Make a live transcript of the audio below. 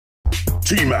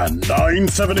T-Man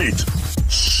 978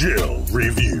 Chill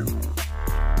Review.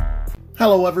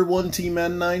 Hello everyone,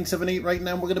 T-Man 978. Right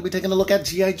now we're going to be taking a look at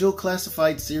G.I. Joe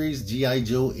Classified Series G.I.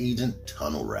 Joe Agent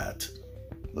Tunnel Rat.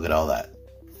 Look at all that.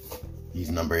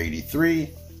 He's number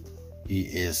 83. He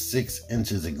is 6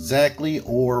 inches exactly,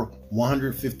 or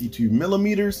 152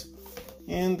 millimeters.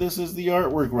 And this is the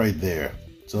artwork right there.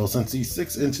 So since he's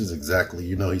 6 inches exactly,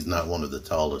 you know he's not one of the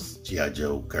tallest G.I.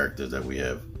 Joe characters that we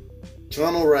have.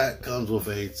 Tunnel Rat comes with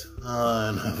a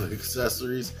ton of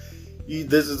accessories.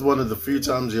 This is one of the few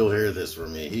times you'll hear this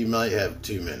from me. He might have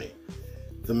too many.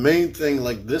 The main thing,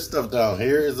 like this stuff down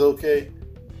here is okay,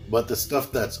 but the stuff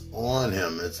that's on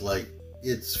him,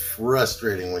 it's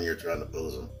frustrating when you're trying to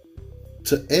pose him.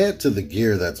 To add to the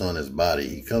gear that's on his body,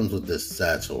 he comes with this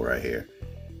satchel right here.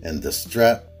 And the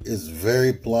strap is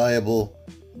very pliable,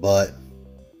 but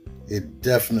it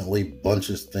definitely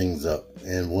bunches things up.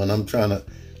 And when I'm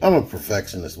a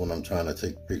perfectionist when I'm trying to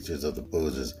take pictures of the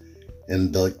poses.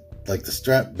 And like the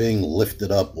strap being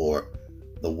lifted up or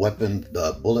the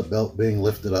bullet belt being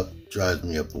lifted up drives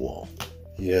me up the wall.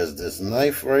 He has this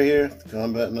knife right here, the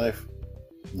combat knife.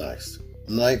 Nice.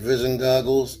 Night vision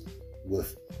goggles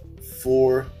with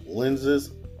 4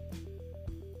 lenses.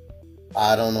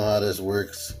 I don't know how this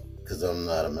works because I'm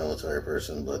not a military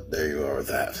person, but there you are with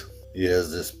that. He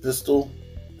has this pistol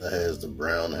that has the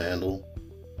brown handle.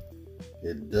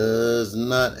 It does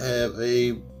not have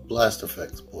a blast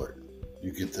effects port.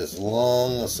 You get this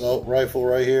long assault rifle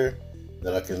right here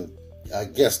that I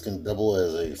guess can double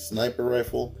as a sniper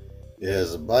rifle. It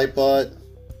has a bipod,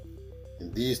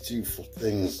 and these two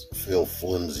things feel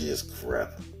flimsy as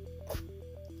crap.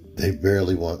 They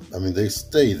they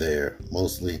stay there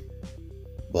mostly,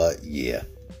 but yeah.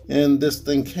 And this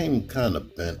thing came kind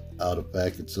of bent out of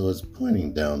package, so it's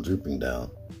pointing down, drooping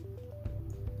down.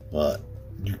 But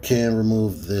you can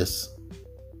remove this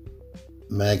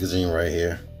magazine right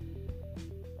here.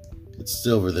 It's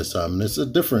silver this time, and it's a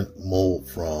different mold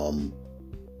from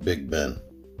Big Ben.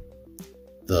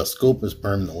 The scope is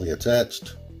permanently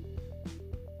attached.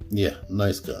 Yeah,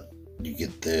 nice gun. You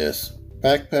get this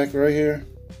backpack right here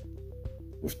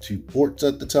with 2 ports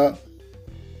at the top.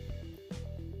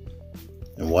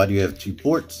 And why do you have 2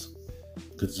 ports?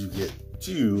 Because you get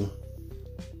 2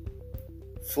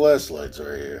 flashlights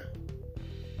right here.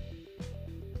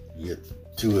 You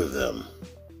get 2 of them.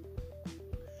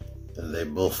 And they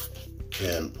both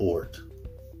can port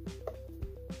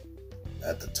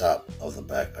at the top of the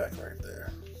backpack right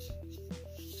there.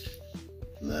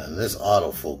 Now, this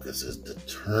autofocus is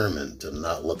determined to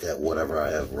not look at whatever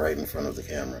I have right in front of the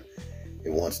camera.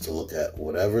 It wants to look at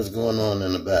whatever's going on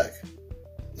in the back.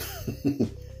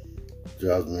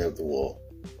 Drives me up the wall.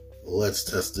 Let's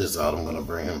test this out. I'm going to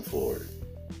bring him forward.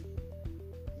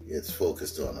 It's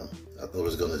focused on him. I thought it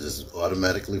was going to just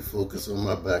automatically focus on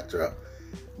my backdrop.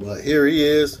 But here he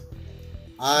is.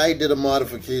 I did a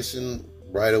modification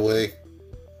right away.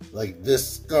 Like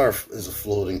this scarf is a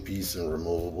floating piece and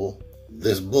removable.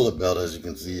 This bullet belt, as you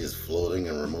can see, is floating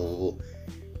and removable.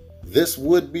 This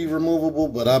would be removable,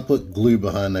 but I put glue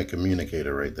behind that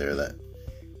communicator right there that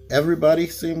everybody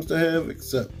seems to have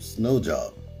except Snow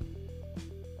Job.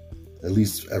 At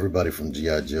least everybody from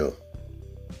G.I. Joe.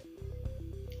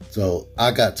 So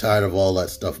I got tired of all that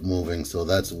stuff moving, so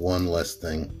that's one less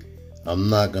thing. I'm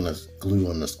not going to glue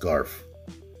on the scarf.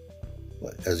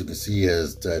 But as you can see, he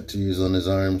has tattoos on his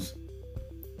arms.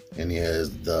 And he has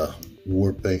the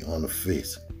war paint on the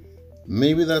face.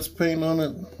 Maybe that's paint on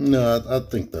it? No, I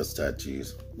think that's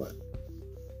tattoos. But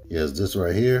he has this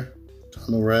right here.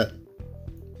 Tunnel Rat.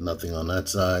 Nothing on that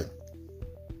side.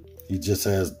 He just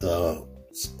has the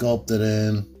sculpted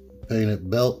in painted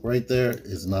belt right there.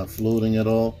 It's not floating at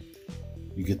all.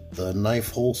 You get the knife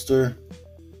holster.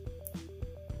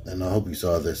 And I hope you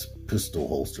saw this pistol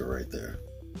holster right there.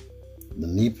 The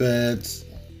knee pads.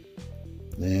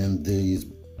 And these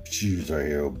shoes right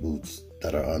here, or boots,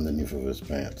 that are underneath of his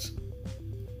pants.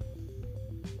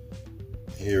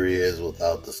 Here he is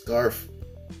without the scarf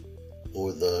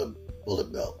or the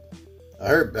bullet belt. I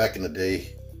heard back in the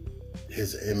day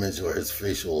his image or his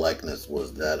facial likeness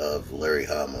was that of Larry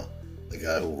Hama, the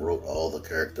guy who wrote all the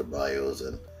character bios,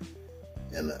 and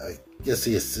I guess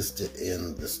he assisted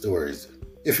in the stories.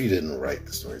 If he didn't write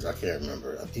the stories, I can't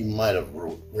remember. He might have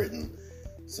written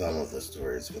some of the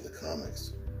stories for the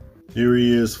comics. Here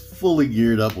he is, fully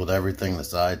geared up with everything: the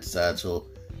side satchel,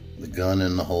 the gun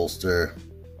in the holster,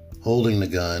 holding the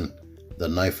gun, the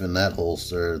knife in that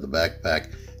holster, the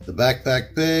backpack. The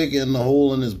backpack big and the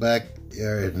hole in his back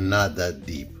area is not that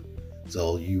deep.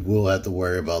 So you will have to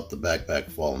worry about the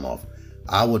backpack falling off.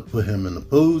 I would put him in the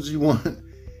pose you want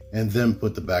and then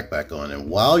put the backpack on. And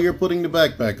while you're putting the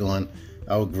backpack on,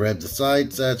 I would grab the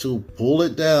side satchel, pull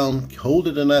it down, hold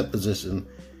it in that position,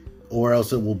 or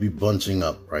else it will be bunching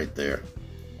up right there.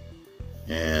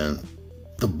 And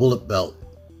the bullet belt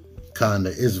kinda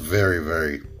is very,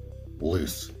 very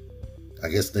loose. I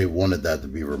guess they wanted that to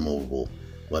be removable,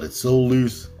 but it's so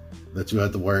loose that you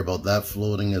have to worry about that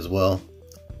floating as well.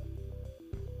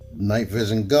 Night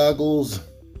vision goggles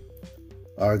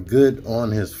are good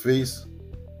on his face,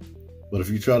 but if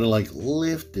you try to like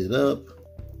lift it up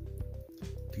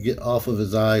to get off of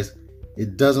his eyes,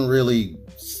 it doesn't really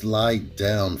slide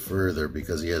down further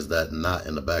because he has that knot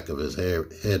in the back of his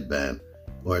headband,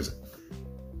 or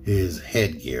his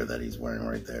headgear that he's wearing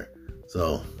right there.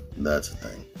 So that's the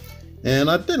thing.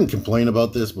 And I didn't complain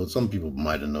about this, but some people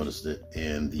might have noticed it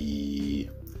in the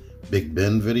Big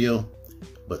Ben video.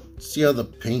 But see how the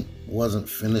paint wasn't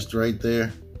finished right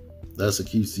there? That's a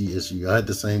QC issue. I had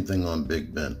the same thing on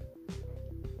Big Ben.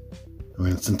 I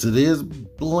mean, since it is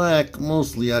black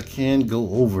mostly, I can go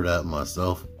over that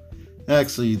myself.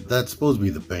 Actually, that's supposed to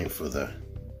be the paint for the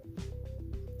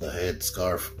head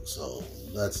scarf, so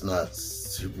that's not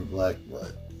super black,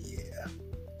 but yeah.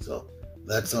 So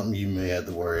that's something you may have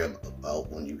to worry about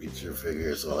when you get your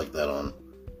figures like that on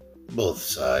both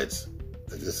sides.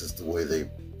 I guess it's the way they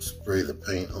spray the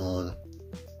paint on,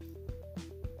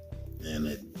 and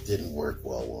it didn't work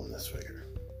well on this figure.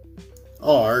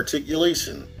 Oh,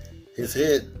 articulation. His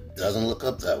head doesn't look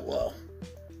up that well,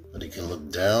 but he can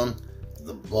look down.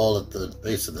 The ball at the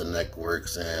base of the neck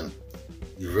works, and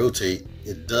you rotate.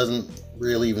 It doesn't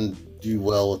really even do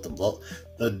well with the ball.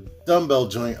 The dumbbell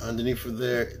joint underneath of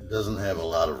there, it doesn't have a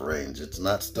lot of range. It's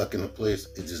not stuck in place.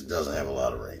 It just doesn't have a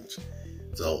lot of range.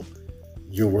 So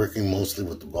you're working mostly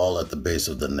with the ball at the base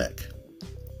of the neck.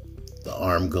 The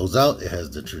arm goes out. It has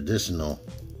the traditional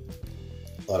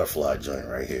butterfly joint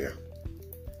right here.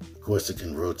 Of course, it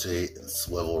can rotate and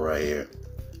swivel right here.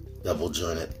 Double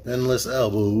jointed pinless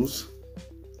elbows.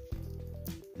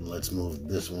 And let's move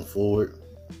this one forward.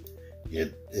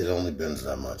 It only bends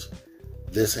that much.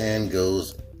 This hand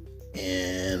goes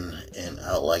in and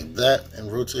out like that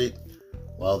and rotate,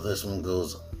 while this one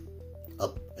goes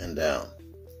up and down.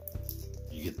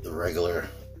 You get the regular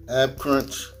ab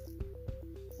crunch,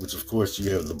 which of course you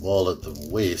have the ball at the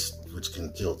waist, which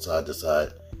can tilt side to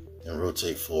side and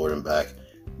rotate forward and back.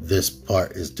 This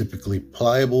part is typically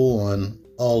pliable on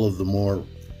all of the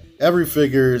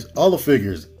all the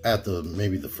figures at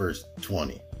maybe the first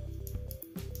 20.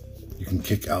 You can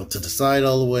kick out to the side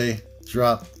all the way,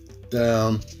 drop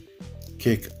down,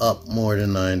 kick up more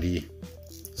than 90,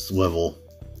 swivel,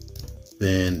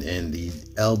 bend in the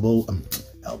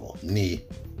knee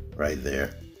right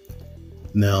there.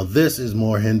 Now this is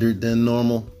more hindered than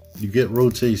normal. You get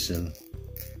rotation,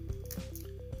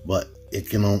 but it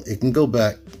can go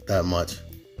back that much.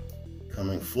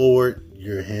 Coming forward,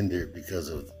 you're hindered because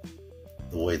of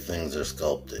the way things are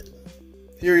sculpted.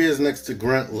 Here he is next to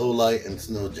Grunt, Lowlight, and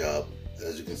Snowjob.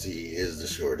 As you can see, he is the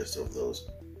shortest of those,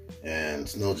 and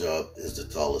Snowjob is the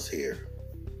tallest here.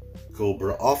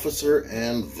 Cobra Officer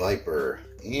and Viper,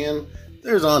 and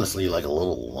there's honestly like a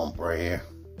little lump right here.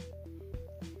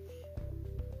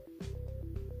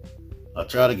 I'll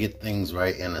try to get things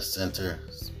right in the center,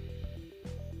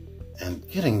 and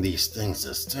getting these things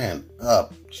to stand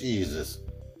up, Jesus.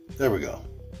 There we go.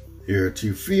 Here are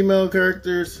two female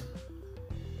characters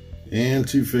and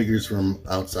two figures from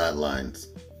Outside Lines.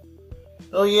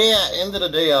 Oh yeah, end of the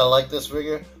day, I like this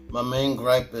figure. My main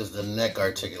gripe is the neck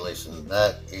articulation.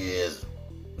 That is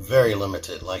very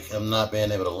limited. Like him not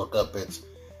being able to look up, it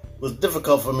was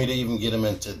difficult for me to even get him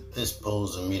into this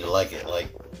pose and me to like it. Like,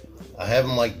 I have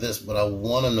him like this, but I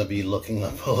want him to be looking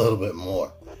up a little bit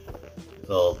more.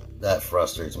 So that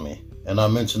frustrates me. And I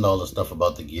mentioned all the stuff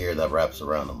about the gear that wraps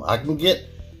around him. I can get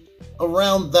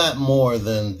around that more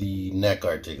than the neck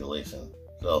articulation.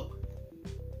 So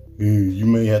you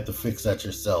may have to fix that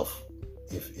yourself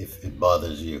if it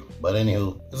bothers you. But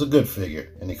anywho, it's a good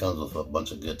figure, and he comes with a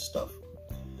bunch of good stuff.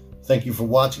 Thank you for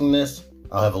watching this.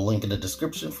 I'll have a link in the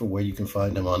description for where you can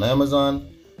find him on Amazon.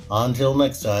 Until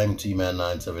next time,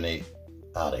 T-Man978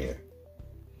 out of here.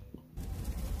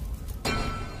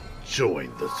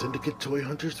 Join the Syndicate Toy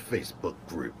Hunters Facebook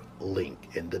group.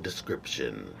 Link in the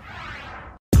description.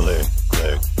 Click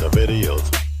the videos.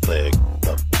 Click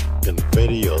the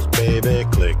videos, baby.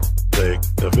 Click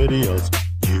the videos.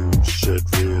 You should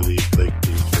really click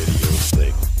these videos.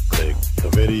 Click the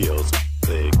videos.